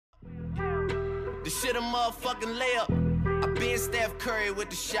shit a motherfucking layup. I been Steph Curry with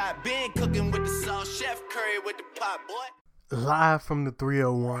the shot, been cooking with the sauce, Chef Curry with the pot, boy. Live from the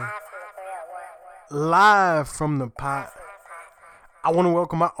 301. Live from the pot. I want to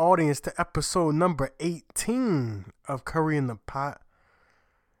welcome my audience to episode number 18 of Curry in the Pot.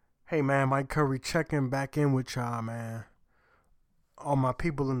 Hey man, Mike Curry checking back in with y'all, man. All my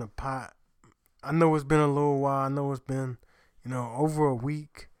people in the pot. I know it's been a little while. I know it's been, over a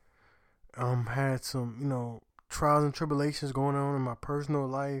week. Had some, trials and tribulations going on in my personal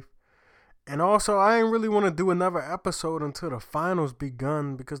life. And also, I ain't really want to do another episode until the finals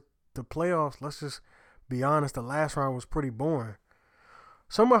begun because the playoffs, let's just be honest, the last round was pretty boring.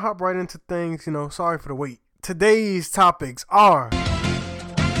 So I'm going to hop right into things, sorry for the wait. Today's topics are,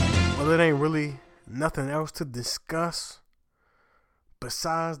 well, it ain't really nothing else to discuss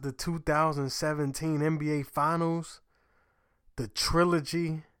besides the 2017 NBA Finals. The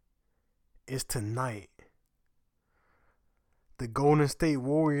trilogy is tonight. The Golden State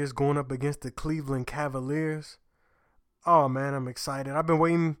Warriors going up against the Cleveland Cavaliers. Oh man, I'm excited. I've been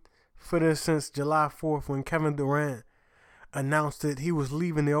waiting for this since July 4th when Kevin Durant announced that he was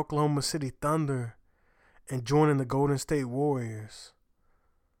leaving the Oklahoma City Thunder and joining the Golden State Warriors.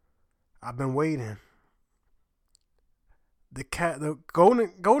 I've been waiting. The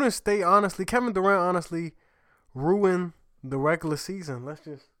Golden State, honestly, Kevin Durant honestly ruined the regular season.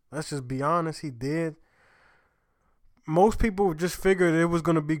 Let's just be honest, he did. Most people just figured it was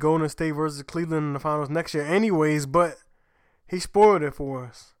going to be Golden State versus Cleveland in the finals next year anyways, but he spoiled it for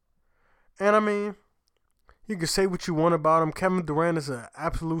us. And I mean, you can say what you want about him. Kevin Durant is an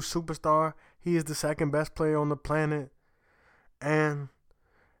absolute superstar. He is the second best player on the planet. And,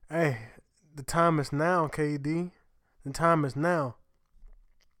 hey, the time is now, KD. The time is now.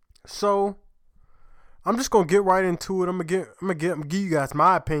 So, I'm just going to get right into it. I'm gonna give you guys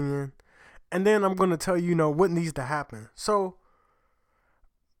my opinion. And then I'm going to tell you, what needs to happen. So,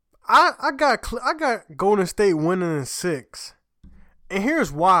 I got Golden State winning in 6. And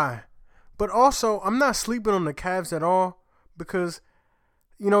here's why. But also, I'm not sleeping on the Cavs at all. Because,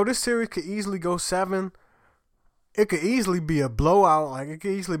 this series could easily go 7. It could easily be a blowout. Like, it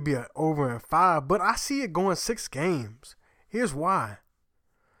could easily be over in 5. But I see it going 6 games. Here's why.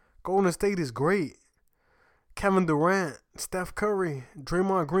 Golden State is great. Kevin Durant, Steph Curry,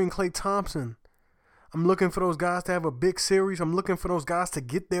 Draymond Green, Klay Thompson. I'm looking for those guys to have a big series. I'm looking for those guys to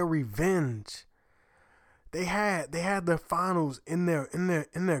get their revenge. They had the finals in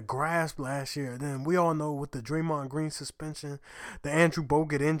their grasp last year. Then we all know with the Draymond Green suspension, the Andrew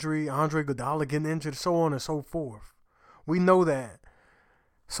Bogut injury, Andre Iguodala getting injured, so on and so forth. We know that.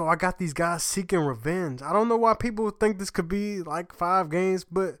 So I got these guys seeking revenge. I don't know why people think this could be like 5 games,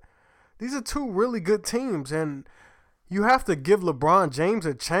 but these are 2 really good teams, and you have to give LeBron James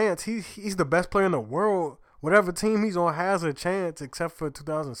a chance. He's the best player in the world. Whatever team he's on has a chance, except for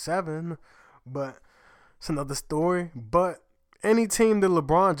 2007. But it's another story. But any team that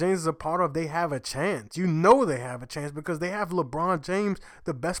LeBron James is a part of, they have a chance. They have a chance because they have LeBron James,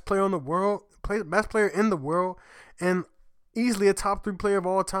 the best player in the world, best player in the world, and easily a top 3 player of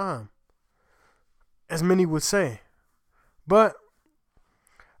all time, as many would say. But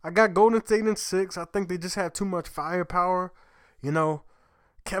I got Golden State in 6. I think they just have too much firepower.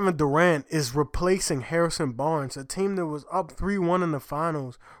 Kevin Durant is replacing Harrison Barnes, a team that was up 3-1 in the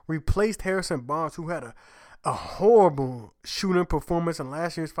finals, replaced Harrison Barnes, who had a horrible shooting performance in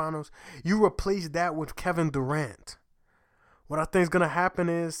last year's finals. You replace that with Kevin Durant. What I think is going to happen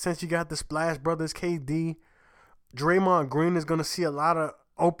is, since you got the Splash Brothers, KD, Draymond Green is going to see a lot of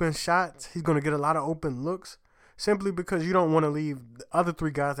open shots. He's going to get a lot of open looks. Simply because you don't want to leave the other 3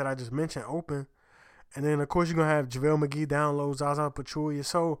 guys that I just mentioned open. And then, of course, you're going to have JaVale McGee down low, Zaza Pachulia.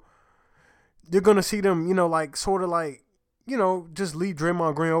 So, you're going to see them, just leave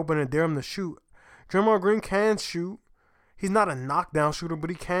Draymond Green open and dare him to shoot. Draymond Green can shoot. He's not a knockdown shooter,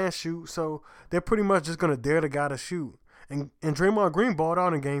 but he can shoot. So, they're pretty much just going to dare the guy to shoot. And Draymond Green balled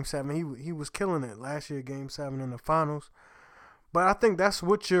out in Game 7. He was killing it last year, Game 7 in the finals. But I think that's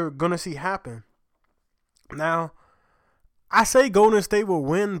what you're going to see happen. Now, I say Golden State will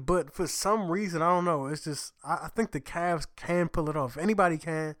win, but for some reason, I don't know. It's just, I think the Cavs can pull it off. Anybody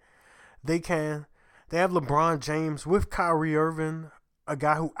can. They can. They have LeBron James with Kyrie Irving, a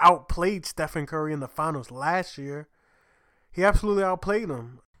guy who outplayed Stephen Curry in the finals last year. He absolutely outplayed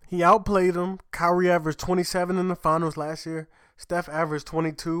him. Kyrie averaged 27 in the finals last year. Steph averaged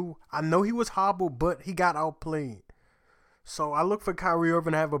 22. I know he was hobbled, but he got outplayed. So I look for Kyrie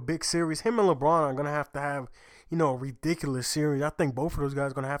Irving to have a big series. Him and LeBron are going to have, a ridiculous series. I think both of those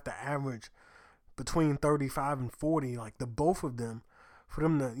guys are going to have to average between 35 and 40, like the both of them, for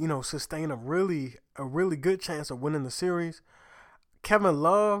them to, sustain a really good chance of winning the series. Kevin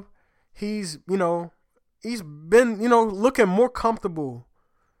Love, he's been, looking more comfortable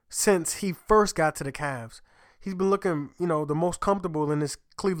since he first got to the Cavs. He's been looking, the most comfortable in his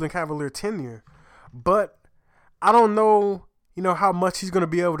Cleveland Cavalier tenure. But I don't know, how much he's going to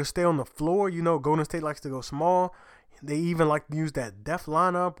be able to stay on the floor. Golden State likes to go small. They even like to use that depth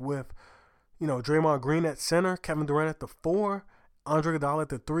lineup with, Draymond Green at center, Kevin Durant at the 4, Andre Iguodala at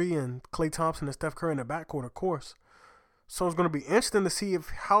the 3, and Klay Thompson and Steph Curry in the backcourt, of course. So it's going to be interesting to see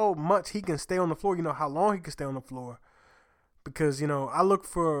how much he can stay on the floor, how long he can stay on the floor. Because, I look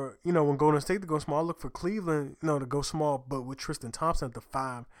for, when Golden State to go small, I look for Cleveland, to go small, but with Tristan Thompson at the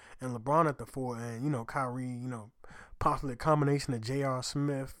 5 and LeBron at the 4 and, Kyrie, possibly a combination of J.R.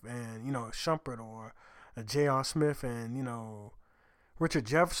 Smith and, Shumpert, or a J.R. Smith and, Richard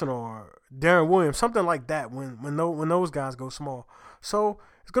Jefferson or Darren Williams, something like that when those guys go small. So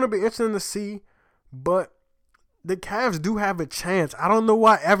it's going to be interesting to see, but the Cavs do have a chance. I don't know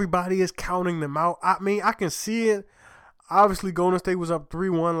why everybody is counting them out. I mean, I can see it. Obviously, Golden State was up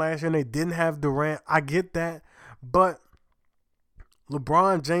 3-1 last year, and they didn't have Durant. I get that. But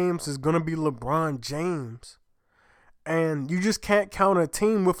LeBron James is going to be LeBron James. And you just can't count a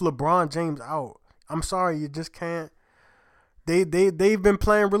team with LeBron James out. I'm sorry, you just can't. They've been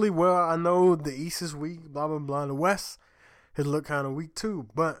playing really well. I know the East is weak, blah, blah, blah. The West has looked kind of weak too.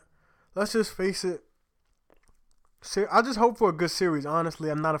 But let's just face it. I just hope for a good series, honestly.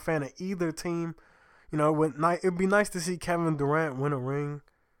 I'm not a fan of either team. It'd be nice to see Kevin Durant win a ring.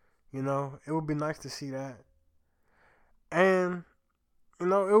 It would be nice to see that. And, it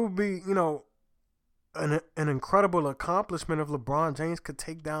would be, an incredible accomplishment if LeBron James could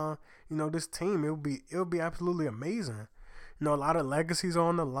take down, this team. It would be absolutely amazing. A lot of legacies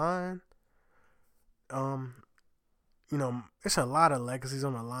on the line. It's a lot of legacies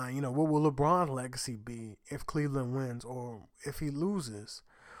on the line. What will LeBron's legacy be if Cleveland wins or if he loses?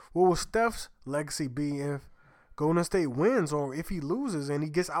 What will Steph's legacy be if Golden State wins or if he loses and he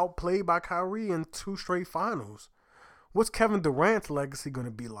gets outplayed by Kyrie in 2 straight finals? What's Kevin Durant's legacy going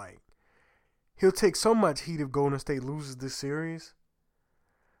to be like? He'll take so much heat if Golden State loses this series.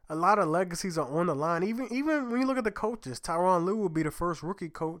 A lot of legacies are on the line. Even when you look at the coaches, Tyronn Lue will be the first rookie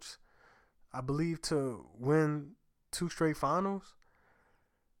coach, I believe, to win 2 straight finals.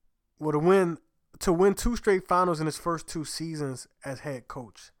 Well, to win 2 straight finals in his first 2 seasons as head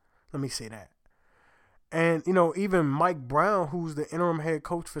coach. Let me say that. And, even Mike Brown, who's the interim head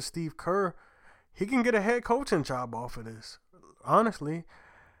coach for Steve Kerr, he can get a head coaching job off of this. Honestly,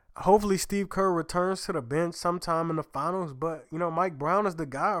 hopefully Steve Kerr returns to the bench sometime in the finals. But, Mike Brown is the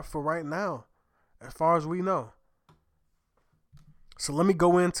guy for right now, as far as we know. So let me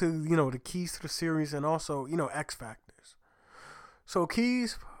go into, the keys to the series and also, X factors. So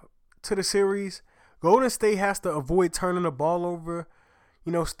keys to the series, Golden State has to avoid turning the ball over.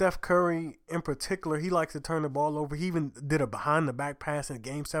 Steph Curry in particular, he likes to turn the ball over. He even did a behind-the-back pass in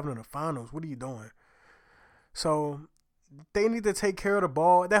Game 7 of the finals. What are you doing? So they need to take care of the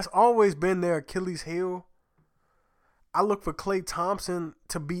ball. That's always been their Achilles heel. I look for Klay Thompson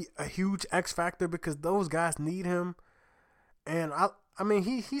to be a huge X factor because those guys need him. And I mean,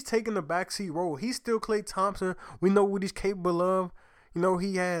 he's taking the backseat role. He's still Klay Thompson. We know what he's capable of.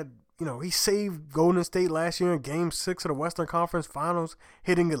 He saved Golden State last year in Game 6 of the Western Conference Finals,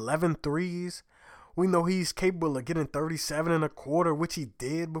 hitting 11 threes. We know he's capable of getting 37 in a quarter, which he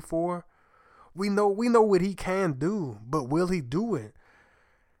did before. We know what he can do, but will he do it?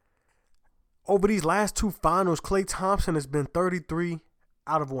 Over these last 2 finals, Klay Thompson has been 33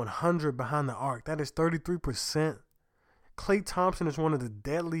 out of 100 behind the arc. That is 33%. Klay Thompson is one of the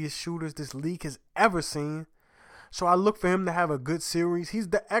deadliest shooters this league has ever seen. So I look for him to have a good series. He's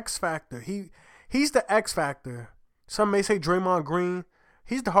the X factor. He's the X factor. Some may say Draymond Green.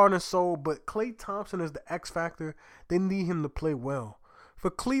 He's the heart and soul, but Klay Thompson is the X factor. They need him to play well. For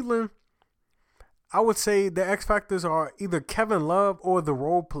Cleveland, I would say the X factors are either Kevin Love or the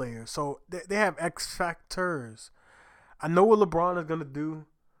role players. So they have X factors. I know what LeBron is going to do.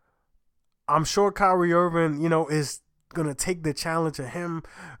 I'm sure Kyrie Irving, is going to take the challenge of him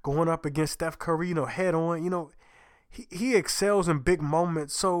going up against Steph Curry, head on. He excels in big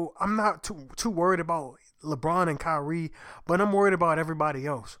moments, so I'm not too worried about LeBron and Kyrie, but I'm worried about everybody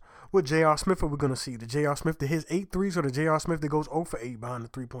else. What J.R. Smith are we going to see? The J.R. Smith that hits 8 threes or the J.R. Smith that goes 0 for 8 behind the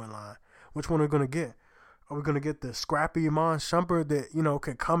three-point line? Which one are we going to get? Are we going to get the scrappy Iman Shumpert that,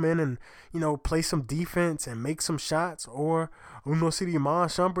 could come in and, play some defense and make some shots? Or are we going to see the Iman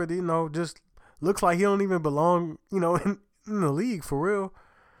Shumpert that, just looks like he don't even belong, in the league for real?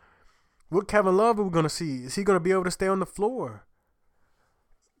 What Kevin Love are we going to see? Is he going to be able to stay on the floor?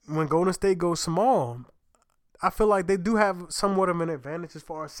 when Golden State goes small, I feel like they do have somewhat of an advantage as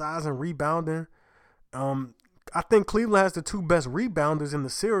far as size and rebounding. I think Cleveland has the two best rebounders in the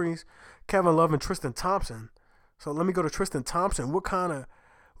series, Kevin Love and Tristan Thompson. So let me go to Tristan Thompson. What kind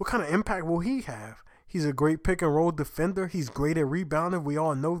of impact will he have? He's a great pick and roll defender. He's great at rebounding. We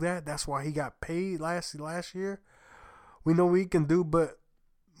all know that. That's why he got paid last year. We know what he can do, but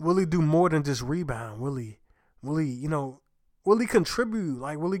will he do more than just rebound? Will he contribute?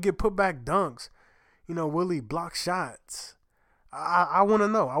 Like, will he get put back dunks? Will he block shots? I want to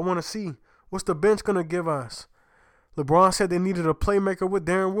know. I want to see. What's the bench going to give us? LeBron said they needed a playmaker. What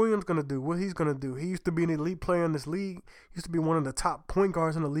Darren Williams going to do? What he's going to do? He used to be an elite player in this league. He used to be one of the top point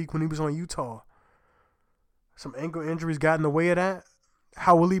guards in the league when he was on Utah. Some ankle injuries got in the way of that.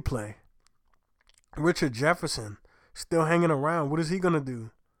 How will he play? Richard Jefferson still hanging around. What is he going to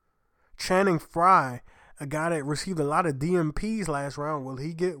do? Channing Frye, a guy that received a lot of DMPs last round. Will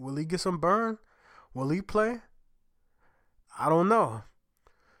he get some burn? Will he play? I don't know.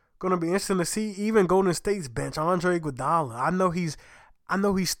 Going to be interesting to see even Golden State's bench. Andre Iguodala. I know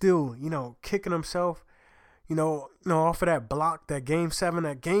he's still, kicking himself, off of that block, that game 7,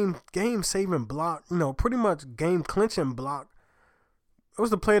 that game saving block, pretty much game clinching block. It was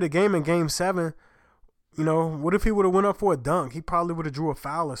the play of the game in game 7. What if he would have went up for a dunk? He probably would have drew a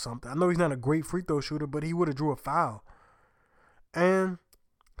foul or something. I know he's not a great free throw shooter, but he would have drew a foul. And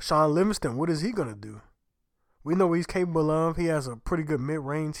Sean Livingston, what is he going to do? We know what he's capable of. He has a pretty good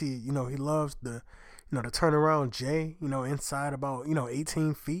mid-range. He loves the turnaround J, inside about,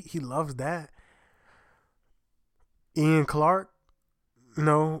 18 feet. He loves that. Ian Clark,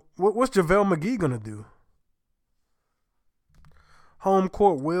 what's JaVale McGee going to do? Home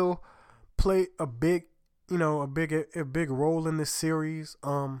court will play a big role in this series.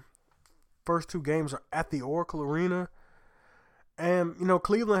 First 2 games are at the Oracle Arena. And,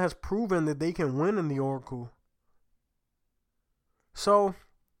 Cleveland has proven that they can win in the Oracle. So,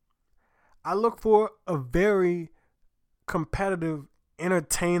 I look for a very competitive,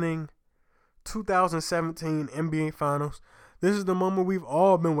 entertaining 2017 NBA Finals. This is the moment we've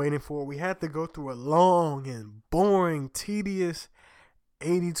all been waiting for. We had to go through a long and boring, tedious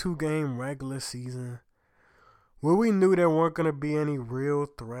 82-game regular season where we knew there weren't going to be any real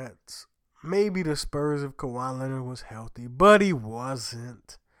threats. Maybe the Spurs if Kawhi Leonard was healthy, but he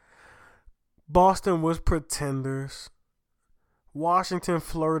wasn't. Boston was pretenders. Washington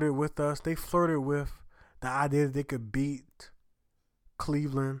flirted with us. They flirted with the idea that they could beat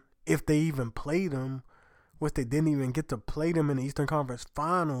Cleveland if they even played them, which they didn't even get to play them in the Eastern Conference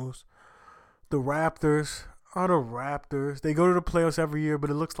Finals. The Raptors are the Raptors. They go to the playoffs every year, but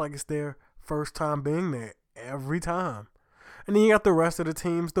it looks like it's their first time being there every time. And then you got the rest of the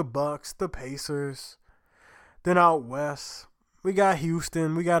teams, the Bucks, the Pacers. Then out west, we got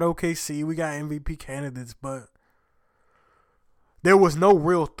Houston, we got OKC, we got MVP candidates, but there was no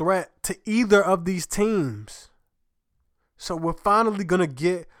real threat to either of these teams. So we're finally going to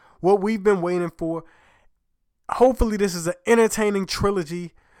get what we've been waiting for. Hopefully this is an entertaining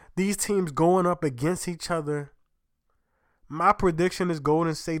trilogy. These teams going up against each other. My prediction is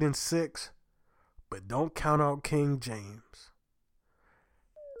Golden State in 6, but don't count out King James.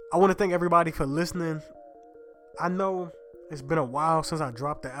 I want to thank everybody for listening. I know it's been a while since I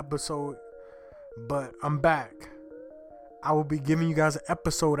dropped the episode, but I'm back. I will be giving you guys an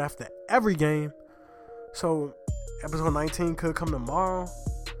episode after every game. So, episode 19 could come tomorrow.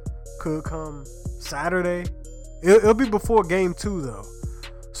 Could come Saturday. It'll be before game 2, though.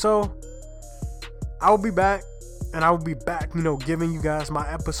 So, I will be back. And I will be back, giving you guys my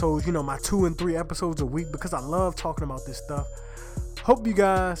episodes, my 2 and 3 episodes a week because I love talking about this stuff. Hope you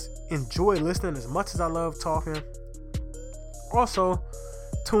guys enjoy listening as much as I love talking. Also,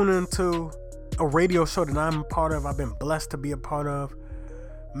 tune into a radio show that I'm a part of. I've been blessed to be a part of.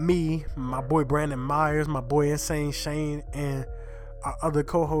 Me, my boy Brandon Myers, my boy Insane Shane, and our other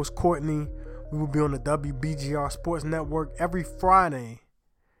co-host Courtney. We will be on the WBGR Sports Network every Friday.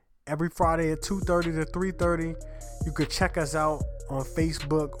 Every Friday at 2:30 to 3:30. You could check us out on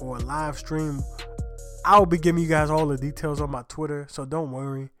Facebook or live stream. I'll be giving you guys all the details on my Twitter, so don't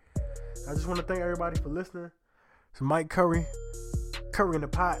worry. I just want to thank everybody for listening. It's Mike Curry, Curry in the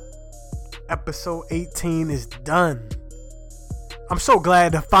Pot. Episode 18 is done. I'm so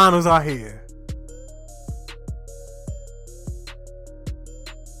glad the finals are here.